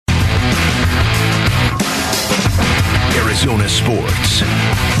Arizona sports,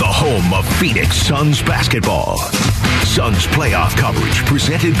 the home of Phoenix Suns basketball. Suns playoff coverage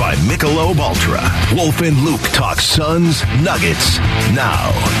presented by Michelob Ultra. Wolf and Luke talk Suns Nuggets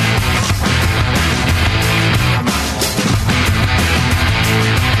now.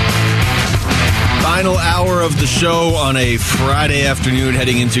 Final hour of the show on a Friday afternoon,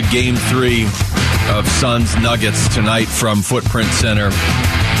 heading into Game 3 of Suns Nuggets tonight from Footprint Center.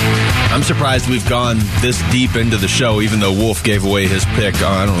 I'm surprised we've gone this deep into the show, even though Wolf gave away his pick,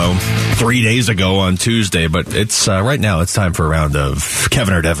 3 days ago on Tuesday. But it's right now it's time for a round of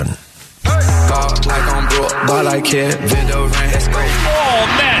Kevin or Devin. All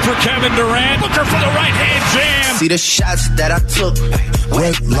net for Kevin Durant. Booker for the right-hand jam. See the shots that I took.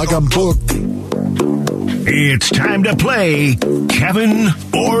 Wet like I'm booked. It's time to play Kevin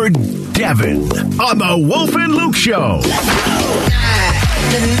or Devin on the Wolf and Luke Show.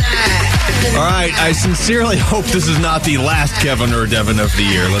 All right, I sincerely hope this is not the last Kevin or Devin of the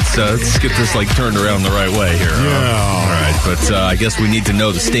year. Let's get this turned around the right way here. Yeah. All right, but I guess we need to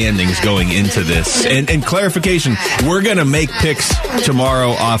know the standings going into this. And clarification, we're going to make picks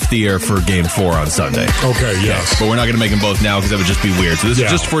tomorrow off the air for Game 4 on Sunday. Okay, yes. But we're not going to make them both now because that would just be weird. So this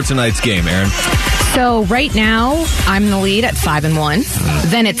is just for tonight's game, Aaron. So right now, I'm in the lead at 5-1.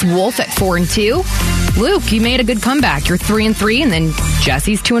 Then it's Wolf at 4-2. Luke, you made a good comeback. You're 3-3, and then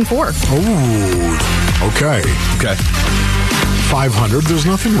Jesse's 2-4. Oh, okay. 500. There's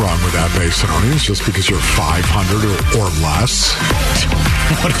nothing wrong with that based on it. It's just because you're 500 or less.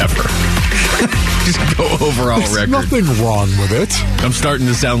 Whatever. Just go overall There's record. nothing wrong with it. I'm starting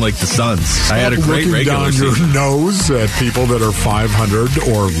to sound like the Suns. Stop I had a great looking regular down season. your nose at people that are 500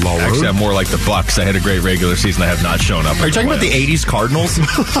 or lower. Actually, I'm more like the Bucks. I had a great regular season. I have not shown up. Are you talking about the 80s Cardinals?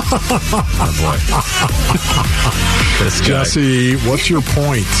 Oh, boy. This guy. Jesse, what's your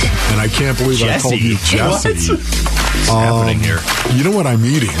point? And I can't believe I called you Jesse. What's happening here? You know what I'm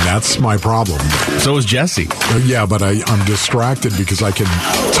eating? That's my problem. So is Jesse. Yeah, but I'm distracted because I can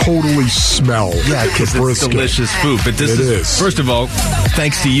totally smell Because the it's brisket. delicious food. But this is. First of all,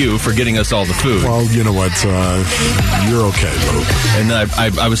 thanks to you for getting us all the food. Well, you know what? You're okay, Luke. And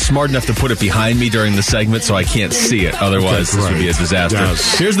I was smart enough to put it behind me during the segment so I can't see it. Otherwise, this would be a disaster.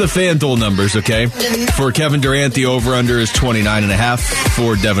 Yes. Here's the FanDuel numbers, okay? For Kevin Durant, the over-under is 29.5.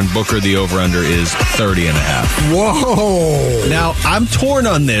 For Devin Booker, the over-under is 30.5. Whoa! Now, I'm torn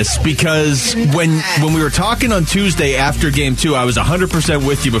on this because when we were talking on Tuesday after Game 2, I was 100%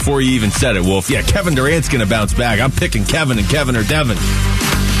 with you before you even said it, Wolf. Yeah, Kevin Durant's going to bounce back. I'm picking Kevin or Devin.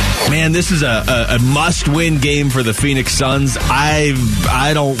 Man, this is a must-win game for the Phoenix Suns.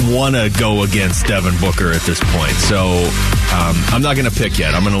 I don't want to go against Devin Booker at this point, so I'm not going to pick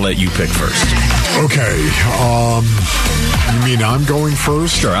yet. I'm going to let you pick first. Okay. You mean I'm going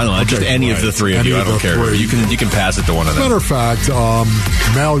first? Sure, I don't know. Just any of the three of you. I don't care. Three. You can pass it to one of them. Matter of fact,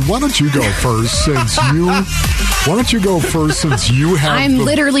 Mal, why don't you go first since you have I'm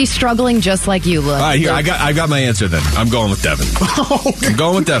literally struggling just like you, Luke. All right, here, I got my answer then. I'm going with Devin. I'm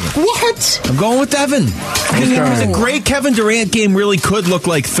going with Devin. What? I'm going with Devin. Because a great Kevin Durant game really could look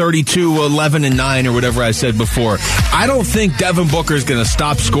like 32, 11, and 9 or whatever I said before. I don't think Devin Booker is going to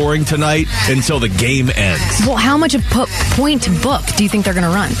stop scoring tonight until the game ends. Well, how much of point book do you think they're going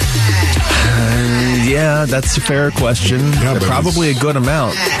to run? Yeah, that's a fair question. Yeah, but probably a good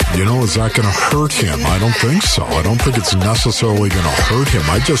amount. You know, is that going to hurt him? I don't think so. I don't think it's necessarily going to hurt him.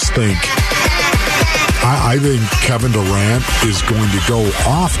 I just think... I think Kevin Durant is going to go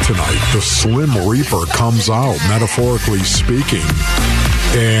off tonight. The Slim Reaper comes out, metaphorically speaking,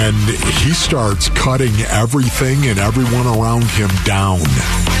 and he starts cutting everything and everyone around him down.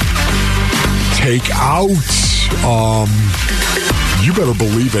 Take out. You better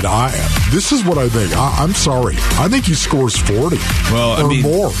believe it. This is what I think. I'm sorry. I think he scores 40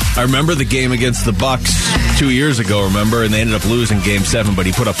 more. I remember the game against the Bucks 2 years ago, remember? And they ended up losing Game 7, but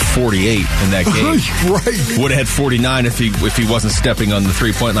he put up 48 in that game. Right. Would have had 49 if he wasn't stepping on the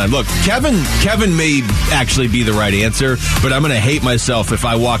three-point line. Look, Kevin may actually be the right answer, but I'm going to hate myself if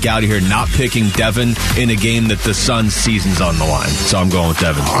I walk out of here not picking Devin in a game that the Suns' season's on the line. So I'm going with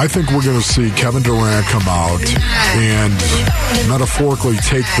Devin. I think we're going to see Kevin Durant come out and metaphorically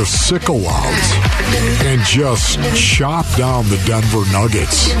take the sickle out and just chop down the Denver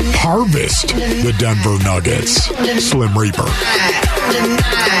Nuggets. Harvest the Denver Nuggets. Slim Reaper.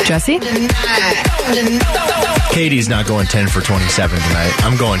 Jesse? Katie's not going 10 for 27 tonight.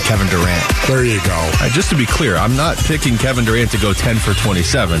 I'm going Kevin Durant. There you go. Just to be clear, I'm not picking Kevin Durant to go 10 for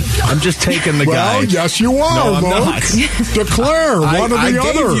 27 I'm just taking the guy. Well, yes, you are. No, I'm Luke. not. Declare one or the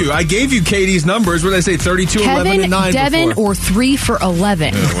other. I gave you Katie's numbers. What did I say? 32, Kevin, 11, and 9 Devin, before. or 3 for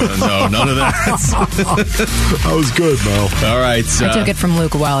 11. No, none of that. That was good, Mo. All right. I took it from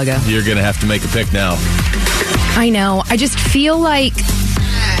Luke a while ago. You're going to have to make a pick now. I know. I just feel like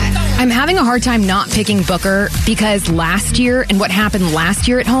I'm having a hard time not picking Booker because last year and what happened last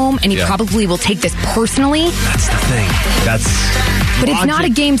year at home, and he probably will take this personally. That's the thing. But it's not a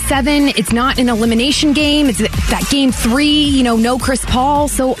game 7. It's not an elimination game. It's that game 3, no Chris Paul.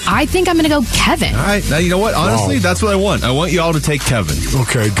 So I think I'm going to go Kevin. All right. Now, you know what? Honestly, that's what I want. I want you all to take Kevin.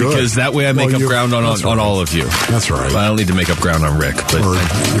 Okay, good. Because that way I make up ground on all of you. That's right. I don't need to make up ground on Rick. But or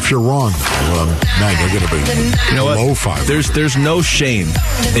if you're wrong, man, you're going to be low 5. There's no shame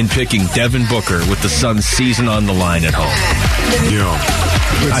in picking Devin Booker with the Suns' season on the line at home. Yeah.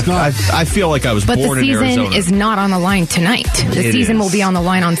 I feel like I was born in Arizona. But the season is not on the line tonight. The season will be on the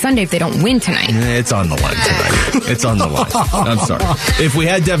line on Sunday if they don't win tonight. It's on the line tonight. It's on the line. I'm sorry. If we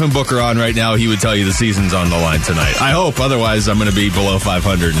had Devin Booker on right now, he would tell you the season's on the line tonight. I hope. Otherwise, I'm going to be below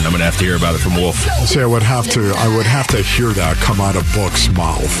 500, and I'm going to have to hear about it from Wolf. See, I would have to hear that come out of Book's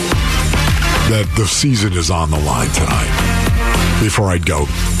mouth, that the season is on the line tonight, before I'd go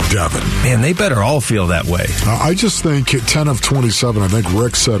Devin. Man, they better all feel that way. I just think 10 of 27, I think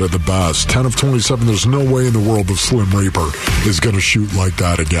Rick said it the best. 10 of 27, there's no way in the world that Slim Reaper is going to shoot like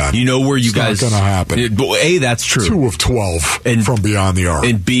that again. You know where you it's guys... not going to happen. A, that's true. 2 of 12 from beyond the arc.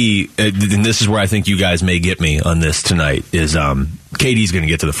 And B, and this is where I think you guys may get me on this tonight, is KD's going to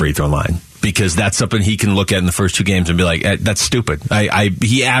get to the free throw line. Because that's something he can look at in the first 2 games and be like, that's stupid.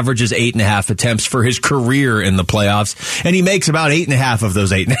 He averages 8.5 attempts for his career in the playoffs, and he makes about 8.5 of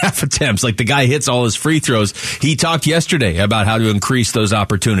those 8.5 attempts. Like, the guy hits all his free throws. He talked yesterday about how to increase those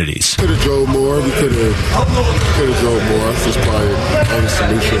opportunities. Could have drove more. We could have drove more. That's probably the only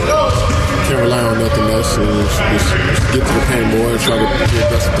solution. Can't rely on nothing else. And just get to the paint more and try to get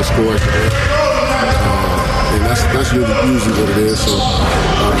best at the score. And that's usually what it is. So.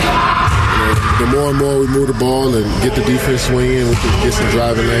 The more and more we move the ball and get the defense swinging, we can get some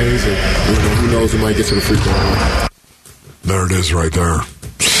driving lanes, and who knows, we might get to the free throw line. There it is right there.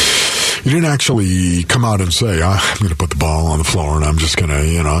 You didn't actually come out and say, I'm going to put the ball on the floor and I'm just going to,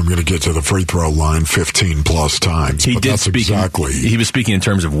 I'm going to get to the free throw line 15 plus times. He was speaking in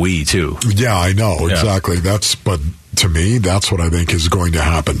terms of we, too. Yeah, I know, exactly. But to me, that's what I think is going to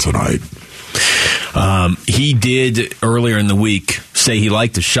happen tonight. He did earlier in the week say he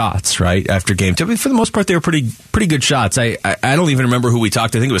liked the shots, right, after game 2. For the most part, they were pretty good shots. I don't even remember who we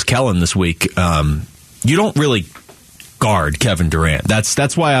talked to. I think it was Kellen this week. You don't really guard Kevin Durant.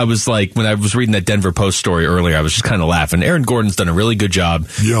 That's why I was like, when I was reading that Denver Post story earlier, I was just kind of laughing. Aaron Gordon's done a really good job.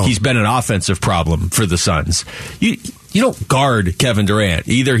 Yeah. He's been an offensive problem for the Suns. You don't guard Kevin Durant.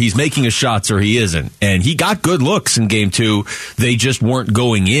 Either he's making his shots or he isn't. And he got good looks in game 2. They just weren't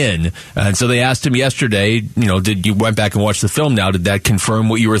going in. And so they asked him yesterday, did you went back and watched the film now? Did that confirm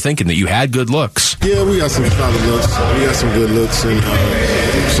what you were thinking, that you had good looks? Yeah, we got some solid looks. We got some good looks. And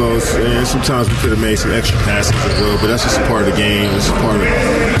sometimes we could have made some extra passes as well. But that's just a part of the game. It's a part of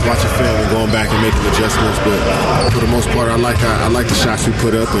watching film and going back and making adjustments. But for the most part, I like the shots we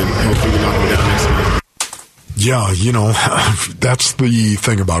put up, and hopefully we knock them down next game. Yeah, that's the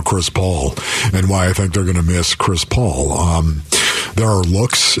thing about Chris Paul and why I think they're going to miss Chris Paul. There are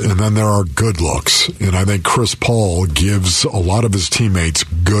looks, and then there are good looks. And I think Chris Paul gives a lot of his teammates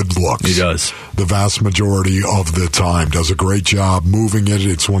good looks. He does. The vast majority of the time. Does a great job moving it.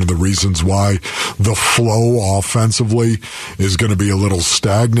 It's one of the reasons why the flow offensively is going to be a little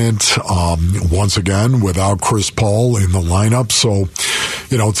stagnant, once again, without Chris Paul in the lineup. So,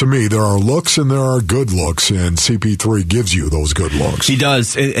 to me, there are looks and there are good looks, and CP3 gives you those good looks. He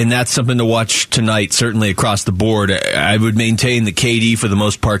does, and that's something to watch tonight, certainly across the board. I would maintain that KD, for the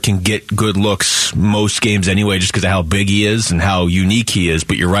most part, can get good looks most games anyway, just because of how big he is and how unique he is.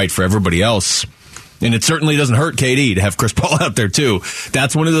 But you're right, for everybody else, and it certainly doesn't hurt KD to have Chris Paul out there, too.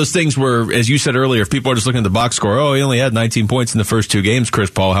 That's one of those things where, as you said earlier, if people are just looking at the box score, he only had 19 points in the first 2 games, Chris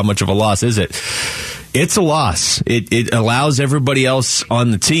Paul, how much of a loss is it? It's a loss. It allows everybody else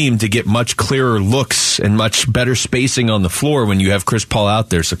on the team to get much clearer looks and much better spacing on the floor when you have Chris Paul out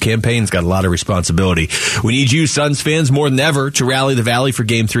there. So Campaign's got a lot of responsibility. We need you, Suns fans, more than ever to rally the Valley for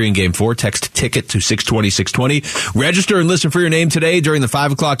Game 3 and Game 4. Text TICKET to 620-620. Register and listen for your name today during the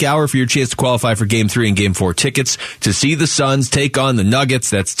 5 o'clock hour for your chance to qualify for Game 3 and Game 4 tickets to see the Suns take on the Nuggets.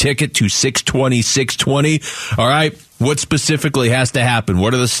 That's TICKET to 620-620. All right. What specifically has to happen?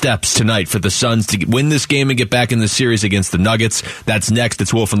 What are the steps tonight for the Suns to win this game and get back in the series against the Nuggets? That's next.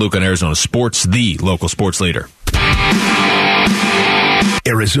 It's Wolf and Luke on Arizona Sports, the local sports leader.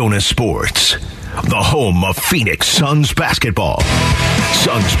 Arizona Sports, the home of Phoenix Suns basketball.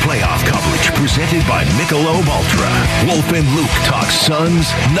 Suns playoff coverage presented by Michelob Ultra. Wolf and Luke talk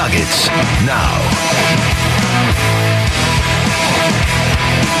Suns Nuggets now.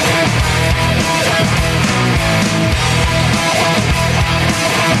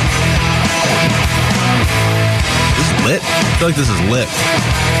 This is lit. I feel like this is lit.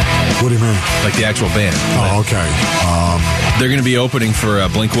 What do you mean? Like the actual band. Oh, okay. They're going to be opening for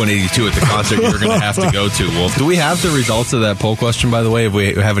Blink-182 at the concert you're going to have to go to, Wolf. Do we have the results of that poll question, by the way? If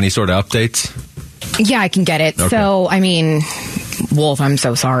we have any sort of updates? Yeah, I can get it. Okay. So, I mean, Wolf, I'm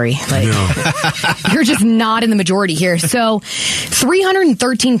so sorry. Like, you're just not in the majority here. So,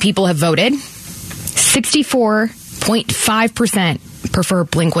 313 people have voted. 64.5% prefer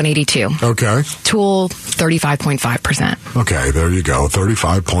Blink-182. Okay. Tool, 35.5%. Okay, there you go.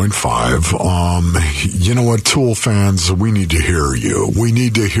 35.5. You know what, Tool fans, we need to hear you. We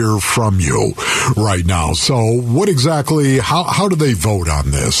need to hear from you right now. So what exactly, how do they vote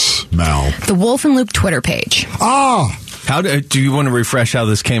on this, Mal? The Wolf and Luke Twitter page. Ah! How do you want to refresh how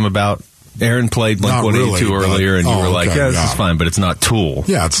this came about? Aaron played Blink-182 earlier, and you were like, this is fine, but it's not Tool.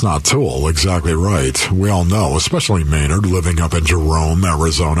 Yeah, it's not Tool. Exactly right. We all know, especially Maynard, living up in Jerome,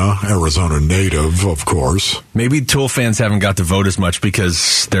 Arizona native, of course. Maybe Tool fans haven't got to vote as much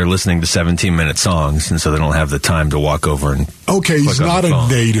because they're listening to 17-minute songs, and so they don't have the time to walk over and Okay, he's not a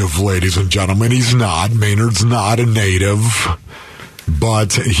native, ladies and gentlemen. He's not. Maynard's not a native,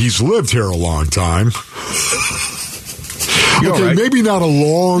 but he's lived here a long time. Okay, right. Maybe not a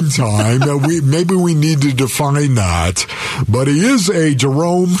long time. Maybe we need to define that. But he is a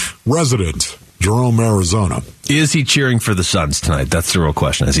Jerome resident, Jerome, Arizona. Is he cheering for the Suns tonight? That's the real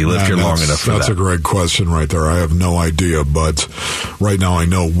question. Has he lived here long enough for that? That's a great question right there. I have no idea, but right now I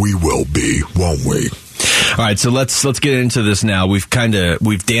know we will be, won't we? All right, so let's get into this now. We've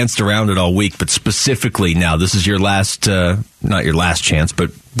danced around it all week, but specifically now, this is your last, not your last chance,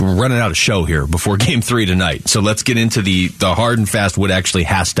 but we're running out of show here before Game 3 tonight. So let's get into the hard and fast what actually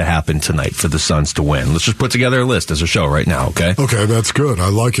has to happen tonight for the Suns to win. Let's just put together a list as a show right now, okay? Okay, that's good. I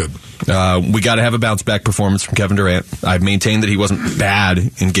like it. We got to have a bounce-back performance from Kevin Durant. I've maintained that he wasn't bad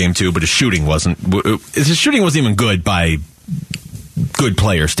in Game 2, but his shooting wasn't even good by good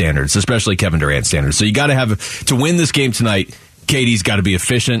player standards, especially Kevin Durant standards. So you got to have to win this game tonight. KD's got to be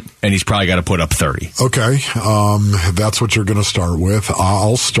efficient, and he's probably got to put up 30. Okay, that's what you're going to start with.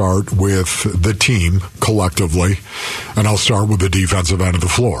 I'll start with the team collectively, and I'll start with the defensive end of the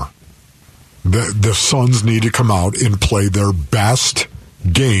floor. The Suns need to come out and play their best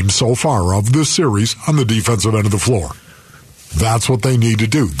game so far of this series on the defensive end of the floor. That's what they need to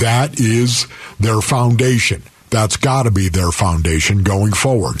do. That is their foundation. That's got to be their foundation going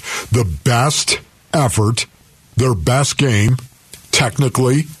forward. The best effort, their best game,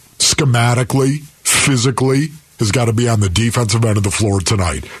 technically, schematically, physically, has got to be on the defensive end of the floor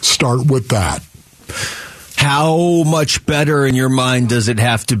tonight. Start with that. How much better in your mind does it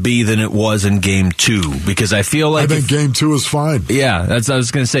have to be than it was in Game 2? Because I feel like Game 2 is fine. Yeah, that's what I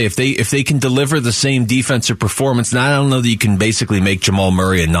was going to say. If they can deliver the same defensive performance, now I don't know that you can basically make Jamal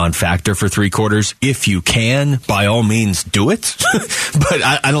Murray a non-factor for 3 quarters. If you can, by all means, do it. But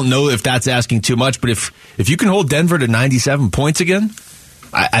I don't know if that's asking too much. But if you can hold Denver to 97 points again,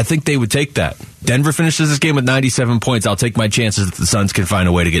 I think they would take that. Denver finishes this game with 97 points. I'll take my chances that the Suns can find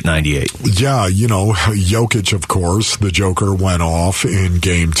a way to get 98. Yeah, Jokic, of course, the Joker went off in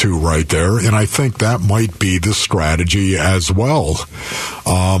Game 2 right there, and I think that might be the strategy as well.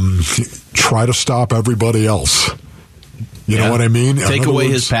 Try to stop everybody else. You know what I mean? Take away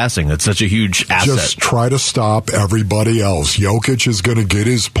his passing. That's such a huge asset. Just try to stop everybody else. Jokic is going to get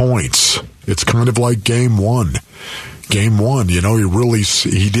his points. It's kind of like Game 1. Game 1, he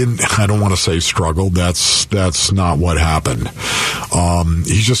didn't, I don't want to say struggled. That's not what happened.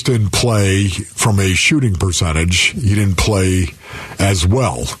 He just didn't play from a shooting percentage. He didn't play as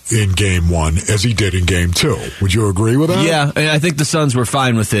well in Game 1 as he did in Game 2. Would you agree with that? Yeah, and I think the Suns were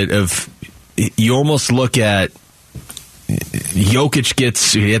fine with it. You almost look at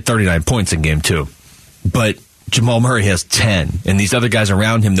Jokic he had 39 points in Game 2, but Jamal Murray has 10, and these other guys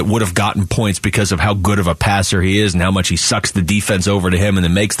around him that would have gotten points because of how good of a passer he is and how much he sucks the defense over to him and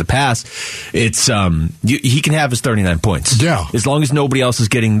then makes the pass. It's he can have his 39 points. Yeah. As long as nobody else is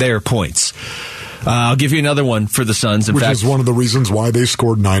getting their points. I'll give you another one for the Suns. Which is one of the reasons why they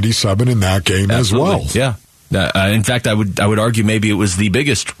scored 97 in that game as well. Yeah. In fact, I would argue maybe it was the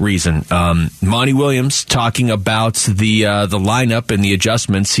biggest reason. Monty Williams talking about the lineup and the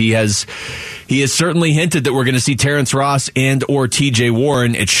adjustments. He has certainly hinted that we're going to see Terrence Ross and or TJ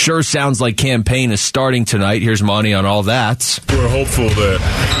Warren. It sure sounds like Campaign is starting tonight. Here's Monty on all that. We're hopeful that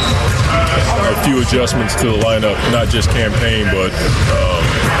a few adjustments to the lineup, not just Campaign, but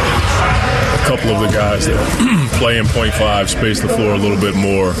a couple of the guys that play in .5, space the floor a little bit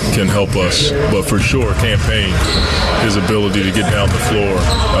more, can help us. But for sure, Campaign, his ability to get down the floor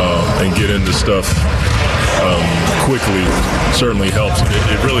and get into stuff quickly certainly helps.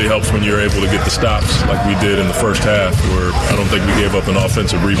 It really helps when you're able to get the stops like we did in the first half, where I don't think we gave up an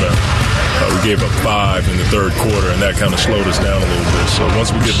offensive rebound. We gave up 5 in the third quarter, and that kind of slowed us down a little bit. So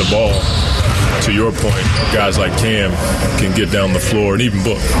once we get the ball, to your point, guys like Cam can get down the floor, and even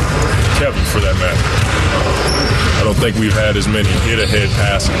Book, Kevin for that matter. I don't think we've had as many hit-ahead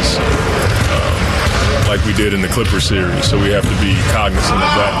passes like we did in the Clippers series. So we have to be cognizant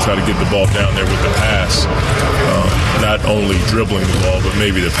of that and try to get the ball down there with the pass. Not only dribbling the ball, but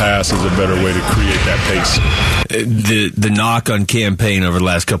maybe the pass is a better way to create that pace. The knock on Campaign over the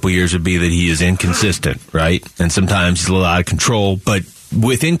last couple of years would be that he is inconsistent, right? And sometimes he's a little out of control. But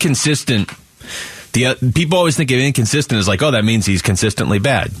with inconsistent, people always think of inconsistent as like, oh, that means he's consistently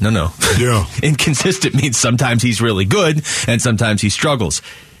bad. No. Yeah. Inconsistent means sometimes he's really good and sometimes he struggles.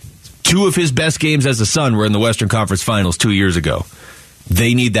 2 of his best games as a Sun were in the Western Conference Finals 2 years ago.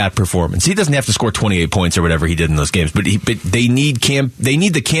 They need that performance. He doesn't have to score 28 points or whatever he did in those games, but they need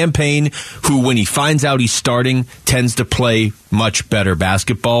the Campaign who, when he finds out he's starting, tends to play much better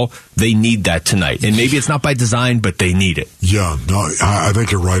basketball. They need that tonight. And maybe it's not by design, but they need it. Yeah, no, I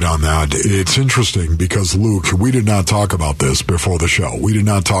think you're right on that. It's interesting because, Luke, we did not talk about this before the show. We did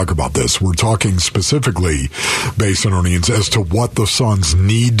not talk about this. We're talking specifically, based on earnings, as to what the Suns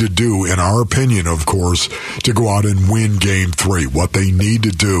need to do, in our opinion, of course, to go out and win Game 3, what they need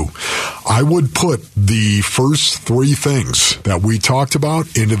to do. I would put the first 3 things that we talked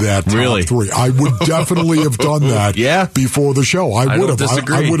about into that top 3. I would definitely have done that before the show. I would have.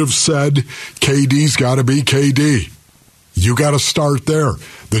 I would have said KD's got to be KD. You got to start there.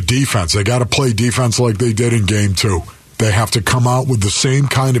 The defense, they got to play defense like they did in Game 2. They have to come out with the same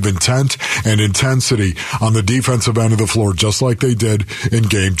kind of intent and intensity on the defensive end of the floor, just like they did in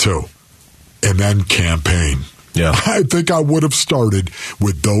Game 2. And then Campaign. Yeah, I think I would have started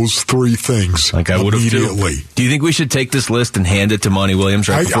with those 3 things like I would immediately. Have. Do you think we should take this list and hand it to Monty Williams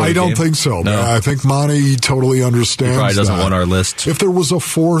right before I don't game? think so. No. I think Monty totally understands. He probably doesn't that. want our list. If there was a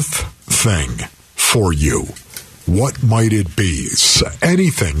 4th thing for you, what might it be?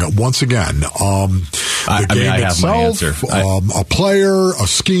 Anything. Once again, the game I have itself, my answer. A player, a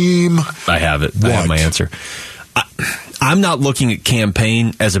scheme. I have it. I have my answer. I'm not looking at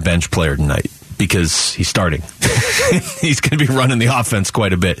Campaign as a bench player tonight, because he's starting. He's going to be running the offense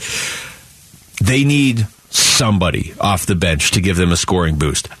quite a bit. They need somebody off the bench to give them a scoring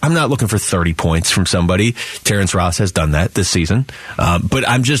boost. I'm not looking for 30 points from somebody. Terrence Ross has done that this season. But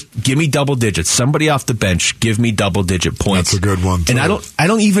I'm just, give me double digits. Somebody off the bench, give me double-digit points. That's a good one, too. And I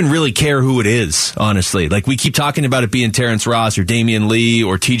don't even really care who it is, honestly. Like, we keep talking about it being Terrence Ross or Damian Lee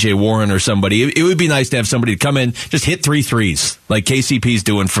or TJ Warren or somebody. It would be nice to have somebody to come in, just hit 3 threes, like KCP's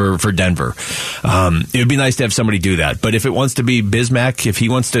doing for Denver. It would be nice to have somebody do that. But if it wants to be Bismack, if he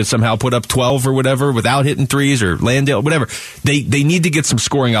wants to somehow put up 12 or whatever without hitting threes, or Landale, whatever, they need to get some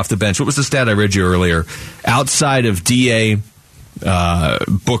scoring off the bench. What was the stat I read you earlier? Outside of DA,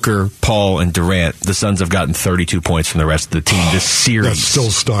 Booker, Paul, and Durant, the Suns have gotten 32 points from the rest of the team this series. That's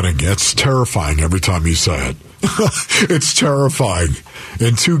still stunning. It's terrifying every time you say it. It's terrifying.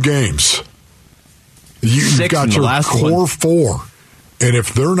 In 2 games, you've got your core 4. And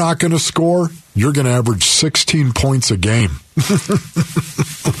if they're not going to score, you're going to average 16 points a game.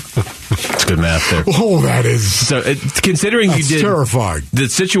 It's good math there. Oh, that is. So, considering that's you did terrifying. The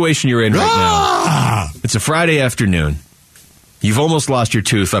situation you're in right now, it's a Friday afternoon. You've almost lost your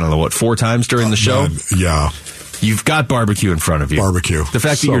tooth, I don't know, 4 times during the show? Yeah. You've got barbecue in front of you. Barbecue. The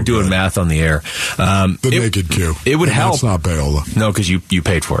fact that you're doing math on the air. Naked Q. It would help. That's not Paola. No, because you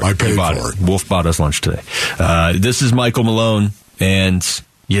paid for it. I paid for it. Wolf bought us lunch today. This is Michael Malone, and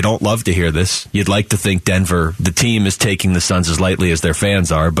you don't love to hear this. You'd like to think Denver, the team, is taking the Suns as lightly as their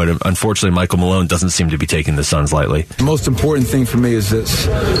fans are, but unfortunately Michael Malone doesn't seem to be taking the Suns lightly. The most important thing for me is this.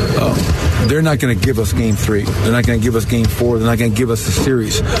 They're not going to give us Game 3. They're not going to give us Game 4. They're not going to give us the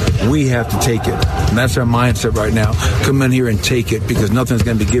series. We have to take it. And that's our mindset right now. Come in here and take it, because nothing's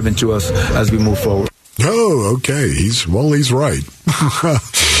going to be given to us as we move forward. Oh, okay. He's right.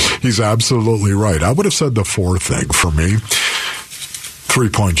 He's absolutely right. I would have said the 4th thing for me.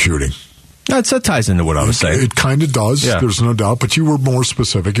 3-point shooting. That ties into what I was saying. It kind of does. Yeah. There's no doubt. But you were more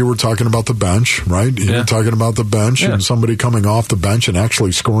specific. You were talking about the bench, right? You were talking about the bench and somebody coming off the bench and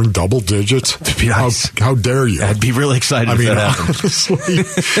actually scoring double digits. It'd be nice. How dare you? I'd be really excited if that happened.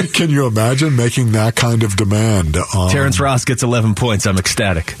 Honestly, can you imagine making that kind of demand? Terrence Ross gets 11 points. I'm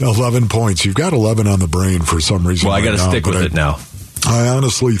ecstatic. 11 points. You've got 11 on the brain for some reason. Well, I got to stick with it now. I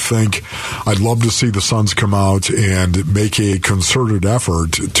honestly think I'd love to see the Suns come out and make a concerted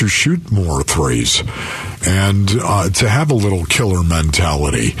effort to shoot more threes and to have a little killer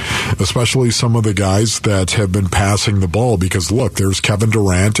mentality, especially some of the guys that have been passing the ball. Because, look, there's Kevin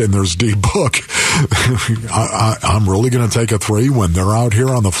Durant and there's D. Book. I'm really going to take a three when they're out here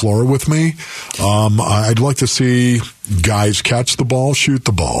on the floor with me. I'd like to see guys catch the ball, shoot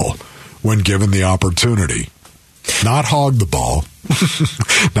the ball when given the opportunity. Not hog the ball.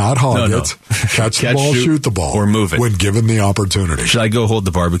 Not hog it. Catch the ball, shoot the ball. Or move it. When given the opportunity. Should I go hold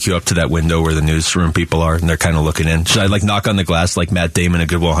the barbecue up to that window where the newsroom people are and they're kind of looking in? Should I knock on the glass like Matt Damon at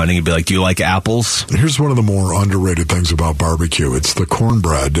Good Will Hunting and be like, do you like apples? Here's one of the more underrated things about barbecue. It's the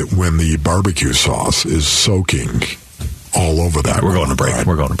cornbread when the barbecue sauce is soaking all over that. We're going to break.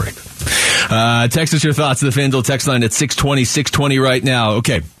 We're going to break. Text us your thoughts to the FanDuel text line at 620 right now.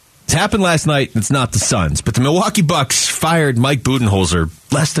 Okay. It happened last night. It's not the Suns, but the Milwaukee Bucks fired Mike Budenholzer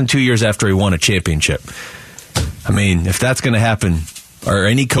less than 2 years after he won a championship. I mean, if that's going to happen, are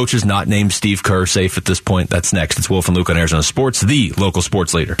any coaches not named Steve Kerr safe at this point? That's next. It's Wolf and Luke on Arizona Sports, the local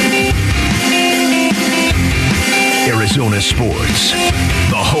sports leader. Arizona Sports,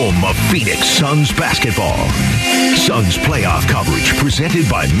 the home of Phoenix Suns basketball. Suns playoff coverage presented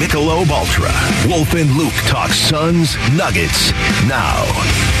by Michelob Ultra. Wolf and Luke talk Suns Nuggets now.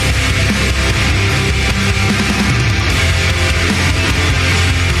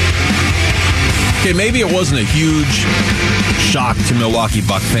 Okay, maybe it wasn't a huge shock to Milwaukee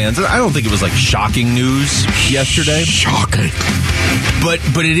Buck fans. I don't think it was like shocking news yesterday. Shocking.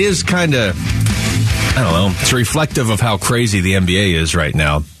 But it is kind of, I don't know, it's reflective of how crazy the NBA is right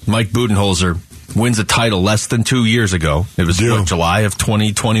now. Mike Budenholzer wins a title less than 2 years ago. It was July of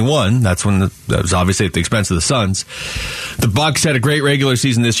 2021. That's when that was obviously at the expense of the Suns. The Bucks had a great regular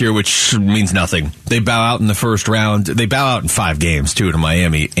season this year, which means nothing. They bow out in the first round. They bow out in 5 games, too, to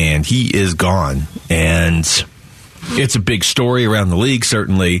Miami, and he is gone. And it's a big story around the league,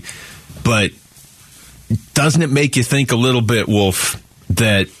 certainly, but doesn't it make you think a little bit, Wolf,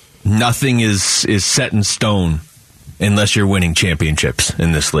 that nothing is set in stone unless you're winning championships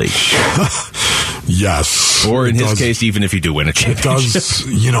in this league? Yes. Or in his case, even if you do win a championship.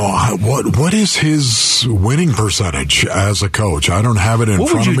 What is his winning percentage as a coach? I don't have it in front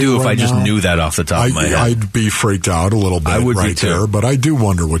of me. What would you do if I just now. knew that off the top of my head? I'd be freaked out a little bit there, but I do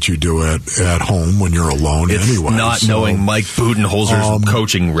wonder what you do at home when you're alone anyway. Not knowing Mike Budenholzer's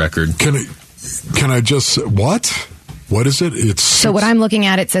coaching record. Can I just, what? What is it? So what I'm looking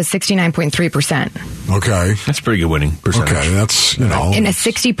at, it says 69.3%. Okay. That's pretty good winning percentage. Okay, that's, And a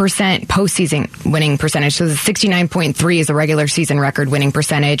 60% postseason winning percentage. So the 69.3 is a regular season record winning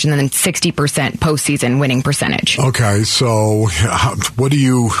percentage, and then 60% postseason winning percentage. Okay, so what do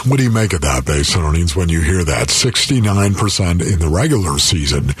you make of that, Basinonians, when you hear that? 69% in the regular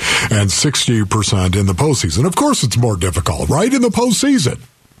season and 60% in the postseason. Of course it's more difficult, right? In the postseason.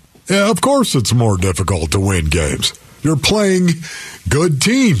 Yeah, of course it's more difficult to win games. You're playing good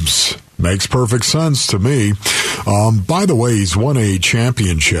teams. Makes perfect sense to me. By the way, he's won a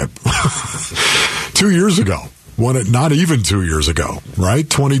championship 2 years ago. Won it not even 2 years ago, right?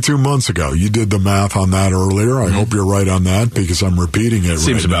 22 months ago. You did the math on that earlier. I hope you're right on that because I'm repeating it.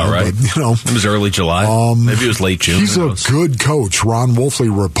 Seems about now, right. But, it was early July. Maybe it was late June. He's a good coach. Ron Wolfley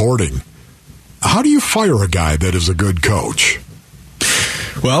reporting. How do you fire a guy that is a good coach?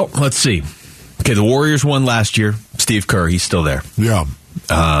 Well, let's see. Okay, the Warriors won last year. Steve Kerr, he's still there. Yeah.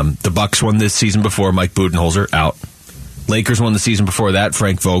 The Bucks won this season before. Mike Budenholzer, out. Lakers won the season before that.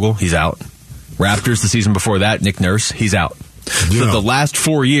 Frank Vogel, he's out. Raptors the season before that. Nick Nurse, he's out. Yeah. So the last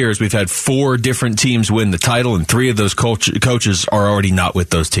 4 years, we've had 4 different teams win the title, and 3 of those coaches are already not with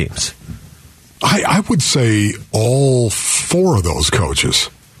those teams. I would say all 4 of those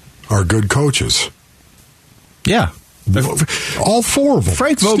coaches are good coaches. Yeah. All 4 of them.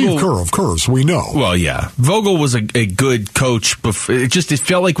 Frank Vogel, Steve Kerr, of course, we know. Well, yeah. Vogel was a good coach. It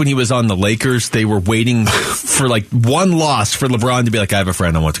felt like when he was on the Lakers, they were waiting for like one loss for LeBron to be like, I have a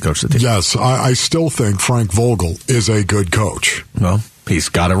friend, I want to coach the team. Yes, I still think Frank Vogel is a good coach. Well, he's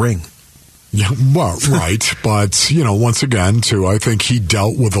got a ring. Yeah, well, right. But, once again, too, I think he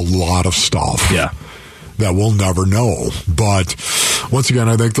dealt with a lot of stuff. Yeah. that we'll never know. But once again,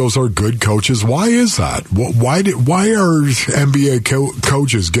 I think those are good coaches. Why is that? Why are NBA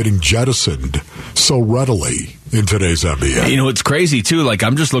coaches getting jettisoned so readily in today's NBA? You know, it's crazy, too. Like,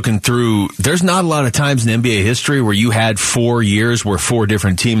 I'm just looking through. There's not a lot of times in NBA history where you had 4 years where 4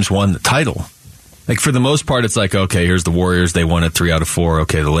 different teams won the title. Like, for the most part, it's like, okay, here's the Warriors. They won it 3 out of 4.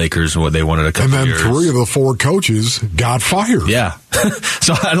 Okay, the Lakers, they won it a couple years. And then 3 of the 4 coaches got fired. Yeah.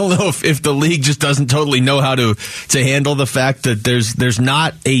 So I don't know if the league just doesn't totally know how to handle the fact that there's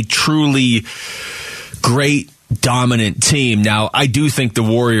not a truly great dominant team. Now, I do think the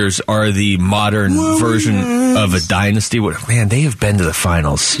Warriors are the modern version of a dynasty. Man, they have been to the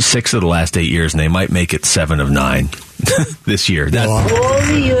finals 6 of the last 8 years, and they might make it 7 of 9 this year.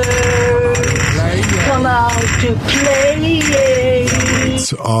 Warriors, come out to play.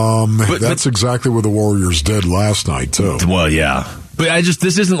 That's exactly what the Warriors did last night, too. Well, yeah. But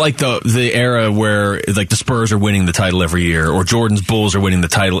this isn't like the era where like the Spurs are winning the title every year or Jordan's Bulls are winning the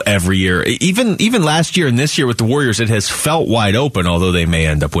title every year. Even last year and this year with the Warriors, it has felt wide open, although they may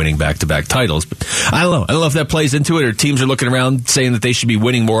end up winning back-to-back titles. But I don't know. I don't know if that plays into it or teams are looking around saying that they should be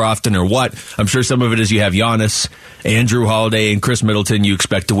winning more often or what. I'm sure some of it is you have Giannis, Andrew Holiday, and Chris Middleton. You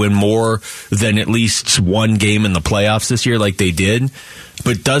expect to win more than at least one game in the playoffs this year like they did.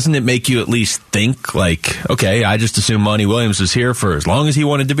 But doesn't it make you at least think, like, okay, I just assume Monty Williams is here for as long as he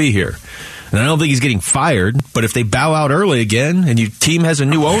wanted to be here. And I don't think he's getting fired, but if they bow out early again and your team has a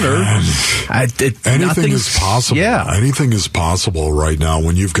new owner, anything is possible. Yeah. Anything is possible right now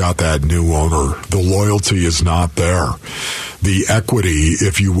when you've got that new owner. The loyalty is not there. The equity,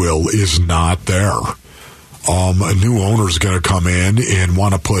 if you will, is not there. A new owner is going to come in and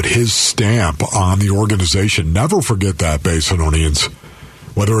want to put his stamp on the organization. Never forget that, Basinonians.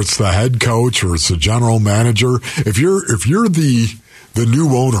 Whether it's the head coach or it's the general manager, if you're the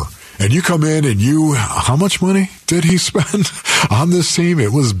new owner and you come in and how much money did he spend on this team?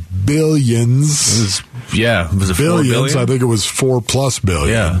 It was billions. Was it billions? I think it was $4+ billion.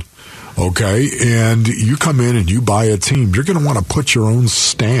 Yeah. Okay, and you come in and you buy a team, you're going to want to put your own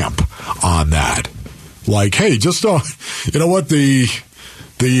stamp on that. Like, hey, just you know what, the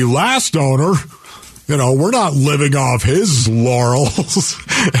last owner, we're not living off his laurels.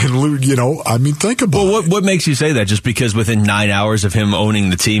 And, think about it. Well, what makes you say that? Just because within 9 hours of him owning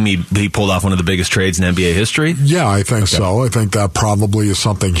the team, he pulled off one of the biggest trades in NBA history? Yeah, I think so. I think that probably is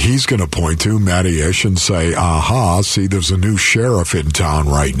something he's going to point to, Matty Ish, and say, see, there's a new sheriff in town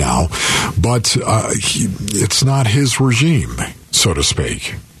right now. But it's not his regime, so to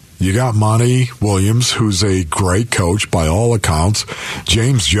speak. You got Monty Williams, who's a great coach by all accounts.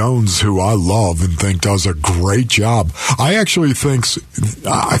 James Jones, who I love and think does a great job. I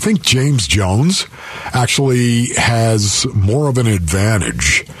think James Jones actually has more of an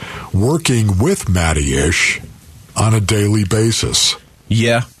advantage working with Matty Ish on a daily basis.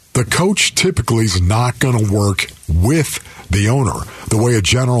 Yeah. The coach typically is not going to work with the owner the way a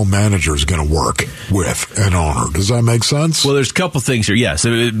general manager is going to work with an owner. Does that make sense? Well, there's a couple things here. Yes,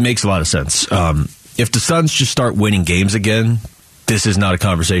 it makes a lot of sense. If the Suns just start winning games again, this is not a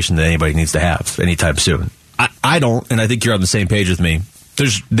conversation that anybody needs to have anytime soon. I don't, and I think you're on the same page with me.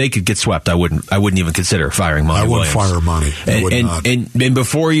 They could get swept. I wouldn't even consider firing Monty Williams. I wouldn't fire Monty. I would not. And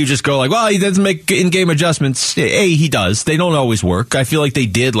before you just go like, well, he doesn't make in-game adjustments. He does. They don't always work. I feel like they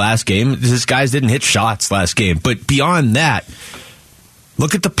did last game. These guys didn't hit shots last game. But beyond that,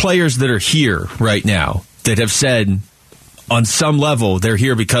 look at the players that are here right now that have said on some level they're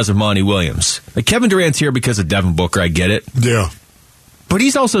here because of Monty Williams. Like Kevin Durant's here because of Devin Booker. I get it. Yeah. But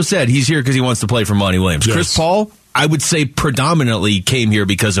he's also said he's here because he wants to play for Monty Williams. Yes. Chris Paul, I would say predominantly came here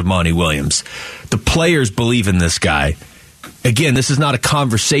because of Monty Williams. The players believe in this guy. Again, this is not a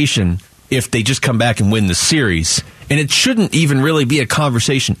conversation if they just come back and win the series. And it shouldn't even really be a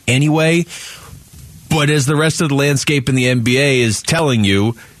conversation anyway. But as the rest of the landscape in the NBA is telling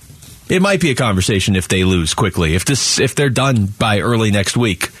you, it might be a conversation if they lose quickly. If they're done by early next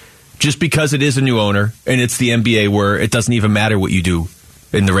week. Just because it is a new owner and it's the NBA where it doesn't even matter what you do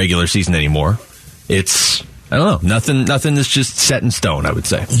in the regular season anymore. It's... I don't know. Nothing is just set in stone, I would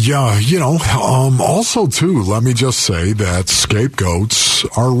say. Yeah, also, too, let me just say that scapegoats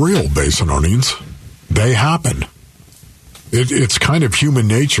are real, Basinonians. They happen. It's kind of human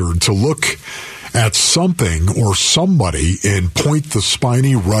nature to look at something or somebody and point the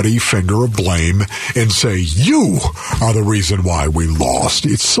spiny, ruddy finger of blame and say, you are the reason why we lost.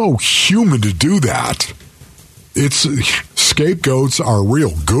 It's so human to do that. Scapegoats are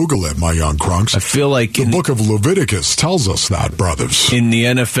real. Google it, my young crunks. I feel like the book of Leviticus tells us that, brothers. In the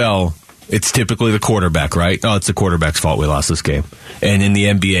NFL, it's typically the quarterback, right? Oh, it's the quarterback's fault we lost this game. And in the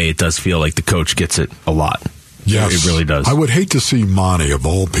NBA, it does feel like the coach gets it a lot. Yes. It really does. I would hate to see Monty, of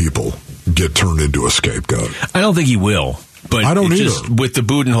all people, get turned into a scapegoat. I don't think he will. But I don't either. Just with the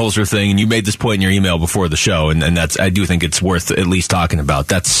Budenholzer thing, and you made this point in your email before the show, and that's I do think it's worth at least talking about.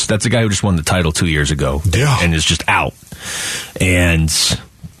 That's a guy who just won the title 2 years ago, and is just out. And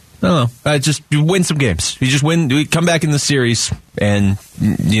I don't know, just win some games. You just win, come back in the series, and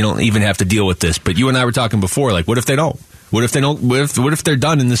you don't even have to deal with this. But you and I were talking before, like, what if they don't? What if they don't? What if they're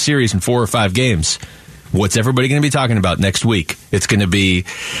done in the series in 4 or 5 games? What's everybody going to be talking about next week? It's going to be,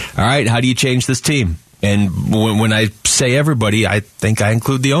 all right, how do you change this team? And when I say everybody, I think I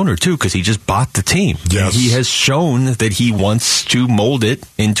include the owner, too, because he just bought the team. Yes. He has shown that he wants to mold it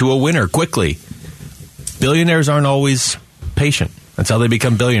into a winner quickly. Billionaires aren't always patient. That's how they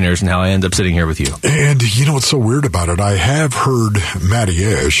become billionaires and how I end up sitting here with you. And you know what's so weird about it? I have heard Matty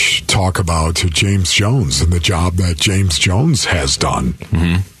Ish talk about James Jones and the job that James Jones has done.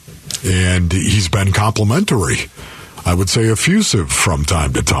 Mm-hmm. And he's been complimentary. I would say effusive from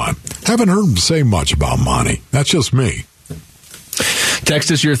time to time. Haven't heard him say much about Monty. That's just me.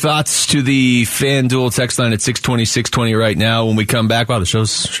 Text us your thoughts to the FanDuel text line at 620 right now. When we come back, wow, the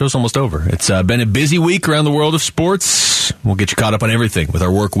show's almost over. It's been a busy week around the world of sports. We'll get you caught up on everything with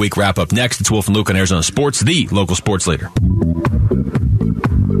our work week wrap up next. It's Wolf and Luke on Arizona Sports, the local sports leader.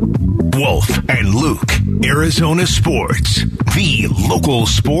 Wolf and Luke, Arizona Sports, the local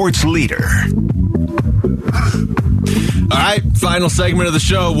sports leader. All right, final segment of the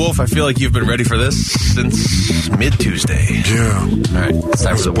show. Wolf, I feel like you've been ready for this since mid-Tuesday. Yeah. All right, it's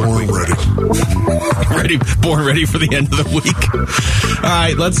time for the work week. Born ready for the end of the week. All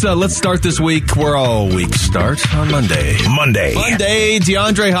right, let's start this week where all weeks start, on Monday. Monday,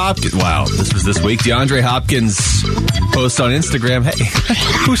 DeAndre Hopkins. Wow, this was this week. DeAndre Hopkins posts on Instagram, hey,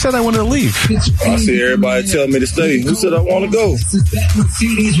 who said I wanted to leave? I see everybody tell me to stay. Who said I want to go?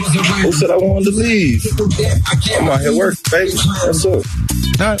 Who said I wanted to leave? I'm out here working, baby. That's it.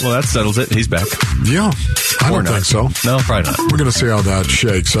 All right, well, that settles it. He's back. Yeah, I don't think so. No, probably not. We're going to see how that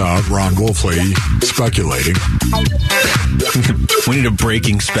shakes out. Ron Wolfley speculating. We need a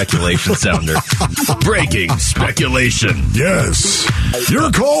breaking speculation sounder. Breaking speculation. Yes.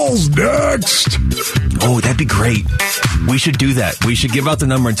 Your call's next. Oh, that'd be great. We should do that. We should give out the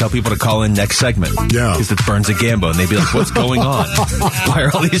number and tell people to call in next segment. Yeah. Because it's Burns and Gambo, and they'd be like, what's going on? Why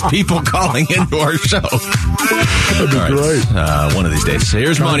are all these people calling into our show? That'd be great. One of these days. So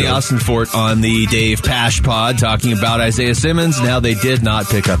here's Monty Austinfort on the Dave Pash pod talking about Isaiah Simmons and how they did not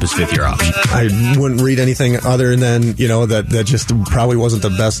pick up his 5th-year option. I wouldn't read anything other than, that just probably wasn't the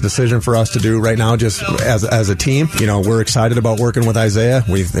best decision for us to do right now, just as a team. We're excited about working with Isaiah.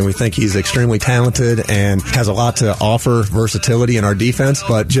 We think he's extremely talented and has a lot to offer, versatility in our defense.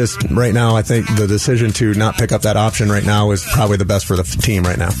 But just right now, I think the decision to not pick up that option right now is probably the best for the team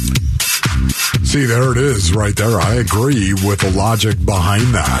right now. See, there it is right there. I agree with the logic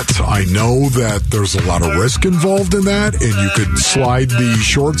behind that. I know that there's a lot of risk involved in that, and you could slide the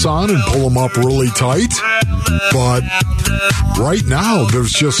shorts on and pull them up really tight. But right now,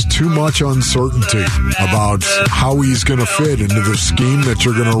 there's just too much uncertainty about how he's going to fit into the scheme that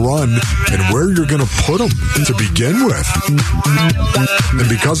you're going to run and where you're going to put him to begin with. And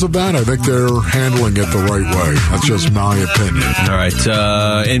because of that, I think they're handling it the right way. That's just my opinion. All right,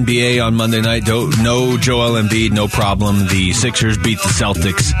 NBA on Monday night. No Joel Embiid, no problem. The Sixers beat the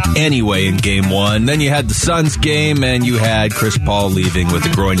Celtics anyway in Game 1. Then you had the Suns game, and you had Chris Paul leaving with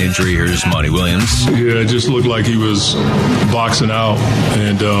a groin injury. Here's Monty Williams. Yeah, it just looked like he was boxing out,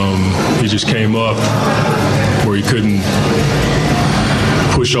 and he just came up where he couldn't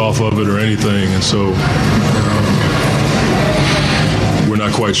push off of it or anything. And so we're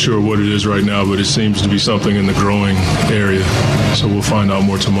not quite sure what it is right now, but it seems to be something in the groin area. So we'll find out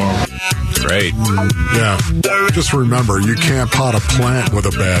more tomorrow. Great. Yeah. Just remember, you can't pot a plant with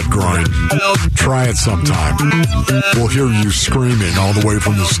a bad groin. Try it sometime. We'll hear you screaming all the way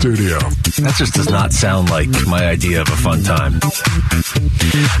from the studio. That just does not sound like my idea of a fun time.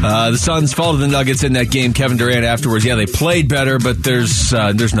 The Suns fall to the Nuggets in that game. Kevin Durant afterwards, they played better, but there's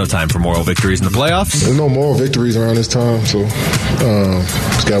no time for moral victories in the playoffs. There's no moral victories around this time, so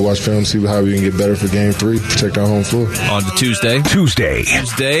just got to watch film, see how we can get better for Game 3, protect our home floor. On to Tuesday.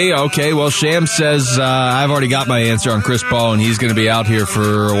 Okay, well, Sham says, I've already got my answer on Chris Paul, and he's going to be out here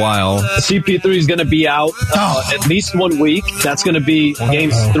for a while. CP3 is going to be out at least 1 week. That's going to be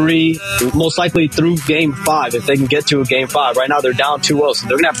Games 3, most likely through Game 5, if they can get to a Game 5. Right now, they're down 2-0, so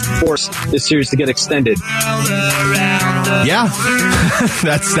they're going to have to force this series to get extended. Yeah,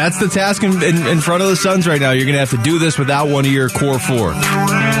 that's the task in front of the Suns right now. You're going to have to do this without one of your core 4.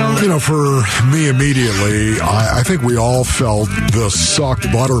 You know, for me immediately, I think we all felt the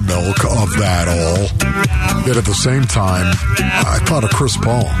sucked buttermilk of that all. Yet at the same time, I thought of Chris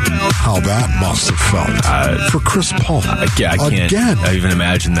Paul, how that must have felt. For Chris Paul. I can't even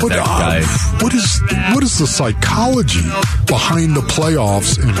imagine that guy. What is the psychology behind the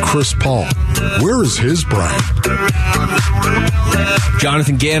playoffs and Chris Paul? Where is his brain?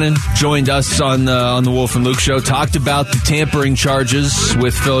 Jonathan Gannon joined us on the Wolf and Luke show, talked about the tampering charges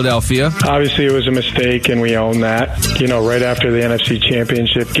with Philadelphia. Obviously, it was a mistake, and we own that. You know, right after the NFC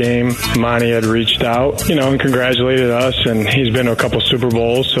Championship game, Monty had reached out, and congratulated us, and he's been to a couple Super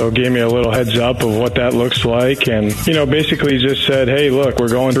Bowls, so gave me a little heads up of what that looks like, and, basically just said, hey, look, we're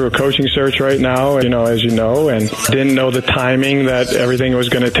going through a coaching search right now, as you know, and didn't know the timing that everything was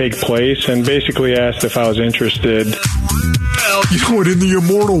going to take place, and basically asked if I was interested. You know what, in the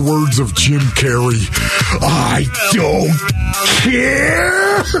immortal words of Jim Carrey, I don't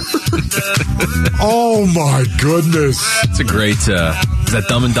care. Oh my goodness. It's a great, is that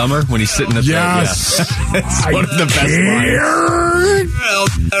Dumb and Dumber when he's sitting at yes. It's one of the best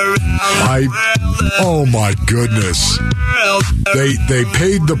lines. Oh my goodness. They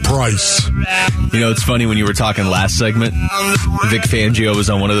paid the price. It's funny when you were talking last segment, Vic Fangio was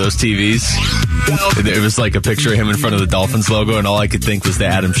on one of those TVs. It was like a picture of him in front of the Dolphins logo, and all I could think was the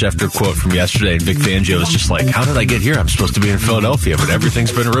Adam Schefter quote from yesterday. And Vic Fangio was just like, how did I get here? I'm supposed to be in Philadelphia, but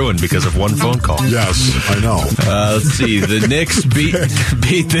everything's been ruined because of one phone call. Yes, I know. Let's see. The Knicks beat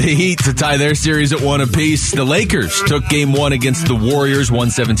the Heat to tie their series at 1 apiece. The Lakers took game 1 against the Warriors,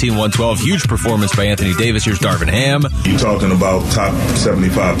 117-112. Huge performance by Anthony Davis. Here's Darvin Ham. You're talking about top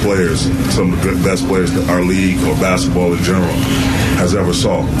 75 players, some of the best players that our league or basketball in general has ever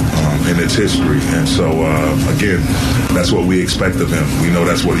saw in its history. And so, again, that's what we expect of him. We know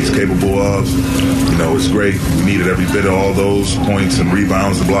that's what he's capable of. It's great. We needed every bit of all those points and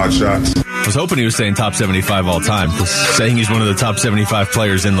rebounds and block shots. I was hoping he was saying top 75 all time, because saying he's one of the top 75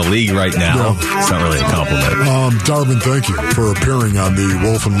 players in the league right now, it's not really a compliment. Darvin, thank you for appearing on the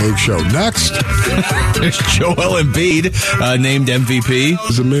Wolf and Luke show. Next. There's Joel Embiid, named MVP.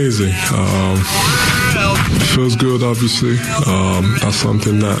 It's amazing. Feels good, obviously. That's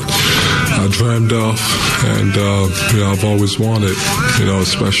something that I dreamed of, and I've always wanted,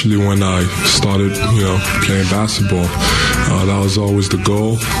 especially when I started, playing basketball. That was always the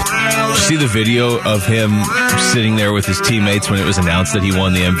goal. Did you see the video of him sitting there with his teammates when it was announced that he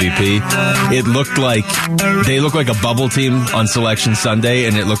won the MVP? It looked like they looked like a bubble team on Selection Sunday,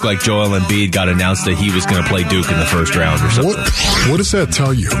 and it looked like Joel Embiid got announced that he was going to play Duke in the first round or something. What does that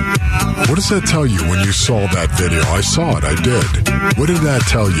tell you? What does that tell you when you saw that video? I saw it. I did. What did that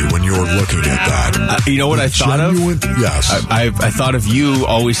tell you when you were looking at that? You know what I thought of? Yes. I thought of you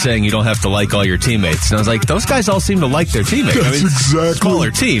always saying you don't have to like all your teammates. And I was like, those guys all seem to like their teammates. That's exactly.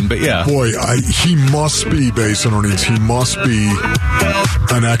 Smaller team, but yeah. Boy, he must be, based on earnings, he must be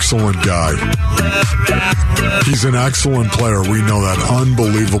an excellent guy. He's an excellent player. We know that.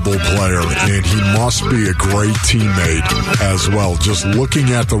 Unbelievable player. And he must be a great teammate as well. Just looking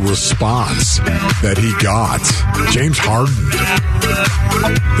at the response that he got. James Harden.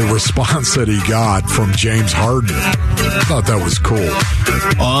 The response that he got from James Harden. I thought that was cool.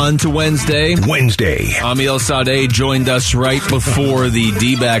 On to Wednesday. Ami El-Sadeh joined us right before the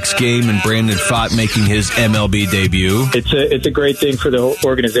D-backs game, and Brandon Pfaadt making his MLB debut. It's a great thing for the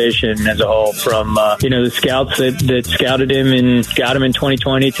organization as a whole, from the scouts that scouted him and got him in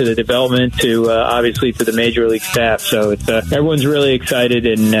 2020 to the development to obviously to the major league staff. So it's everyone's really excited,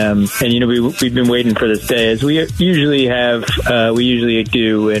 and we've been waiting for this day, as we usually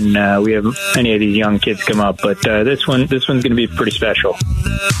do, and we have many of these young kids come up. But this one's going to be pretty special.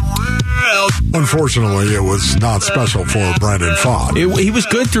 Unfortunately, it was not special for Brandon Pfaadt. He was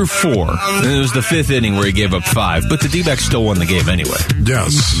good through 4, and it was the 5th inning where he gave up 5, but the D-backs still won the game anyway.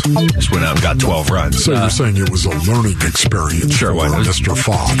 Yes. Just went out and got 12 runs. So you're saying it was a learning experience for Mr.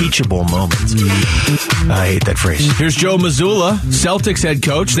 Pfaadt. Teachable moment. I hate that phrase. Here's Joe Mazzulla, Celtics head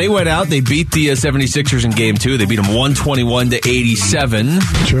coach. They went out, they beat the 76ers in Game 2. They beat them 121-87.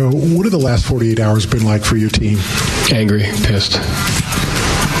 Joe, what have the last 48 hours been like for your team? Angry, pissed.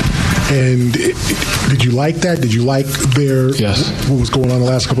 And did you like that? Did you like what was going on the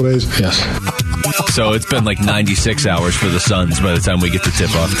last couple of days? Yes. So it's been like 96 hours for the Suns by the time we get to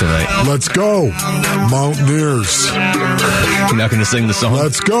tip off tonight. Let's go, Mountaineers. You're not going to sing the song?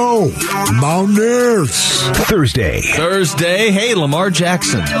 Let's go, Mountaineers. Thursday. Hey, Lamar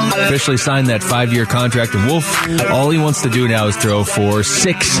Jackson officially signed that 5-year contract. And Wolf, all he wants to do now is throw for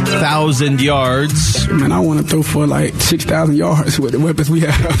 6,000 yards. Man, I want to throw for like 6,000 yards with the weapons we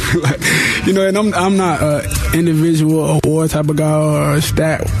have. And I'm not an individual award type of guy or a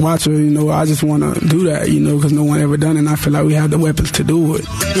stat watcher. I just want to do that, because no one ever done it, and I feel like we have the weapons to do it.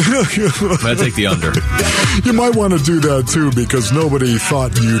 I'd take the under. You might want to do that, too, because nobody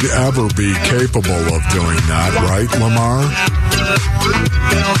thought you'd ever be capable of doing that, right, Lamar?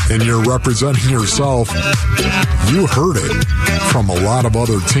 And you're representing yourself. You heard it from a lot of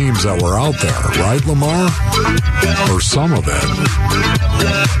other teams that were out there, right, Lamar? Or some of it.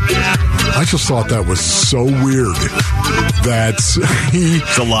 I just thought that was so weird that he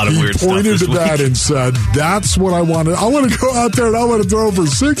pointed to that and said, that's what I wanted. I want to go out there and I want to throw for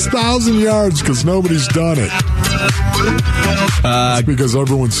 6,000 yards because nobody's done it. It's because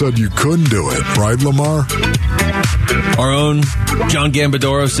everyone said you couldn't do it, right, Lamar? Our own John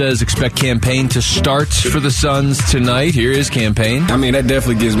Gambadoro says expect campaign to start for the Suns tonight. Here is campaign. I mean, that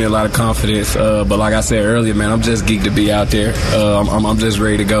definitely gives me a lot of confidence. But like I said earlier, man, I'm just geeked to be out there. I'm just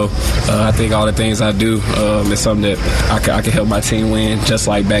ready to go. I think all the things I do is something that I can help my team win, just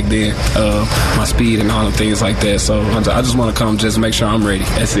like back then. My speed and all the things like that. So I just want to come just make sure I'm ready.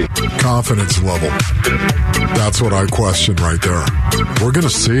 That's it. Confidence level. That's what I question right there. We're going to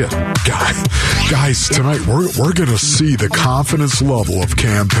see it. Guys, tonight we're going to see the confidence level of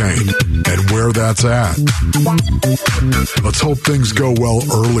campaign and where that's at. Let's hope things go well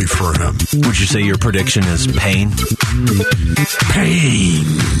early for him. Would you say your prediction is pain? Pain.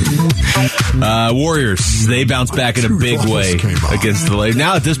 Warriors, they bounce back in a big way against the Lakers.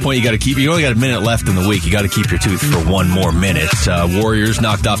 Now at this point, you only got a minute left in the week. You got to keep your tooth for one more minute. Warriors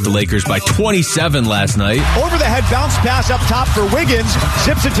knocked off the Lakers by 27 last night. Over the head bounce pass up top for Wiggins.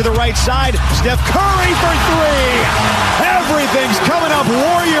 Zips it to the right side. Steph Curry for three. Everything's coming up.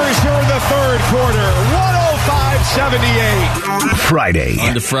 Warriors here in the third quarter. 105-78. Friday.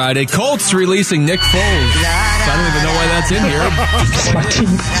 On to Friday. Colts releasing Nick Foles. I don't even know why that's in here. It's my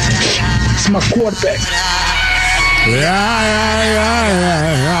team. It's my quarterback.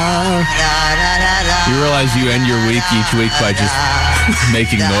 You realize you end your week each week by just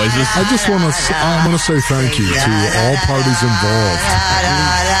making noises? I just want to say thank you to all parties involved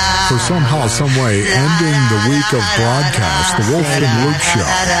for somehow, some way, ending the week of broadcast, the Wolf and Luke Show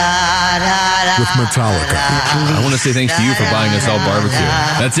with Metallica. I want to say thanks to you for buying us all barbecue.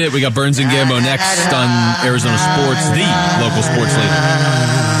 That's it. We got Burns and Gambo next on Arizona Sports, the local sports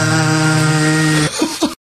leader.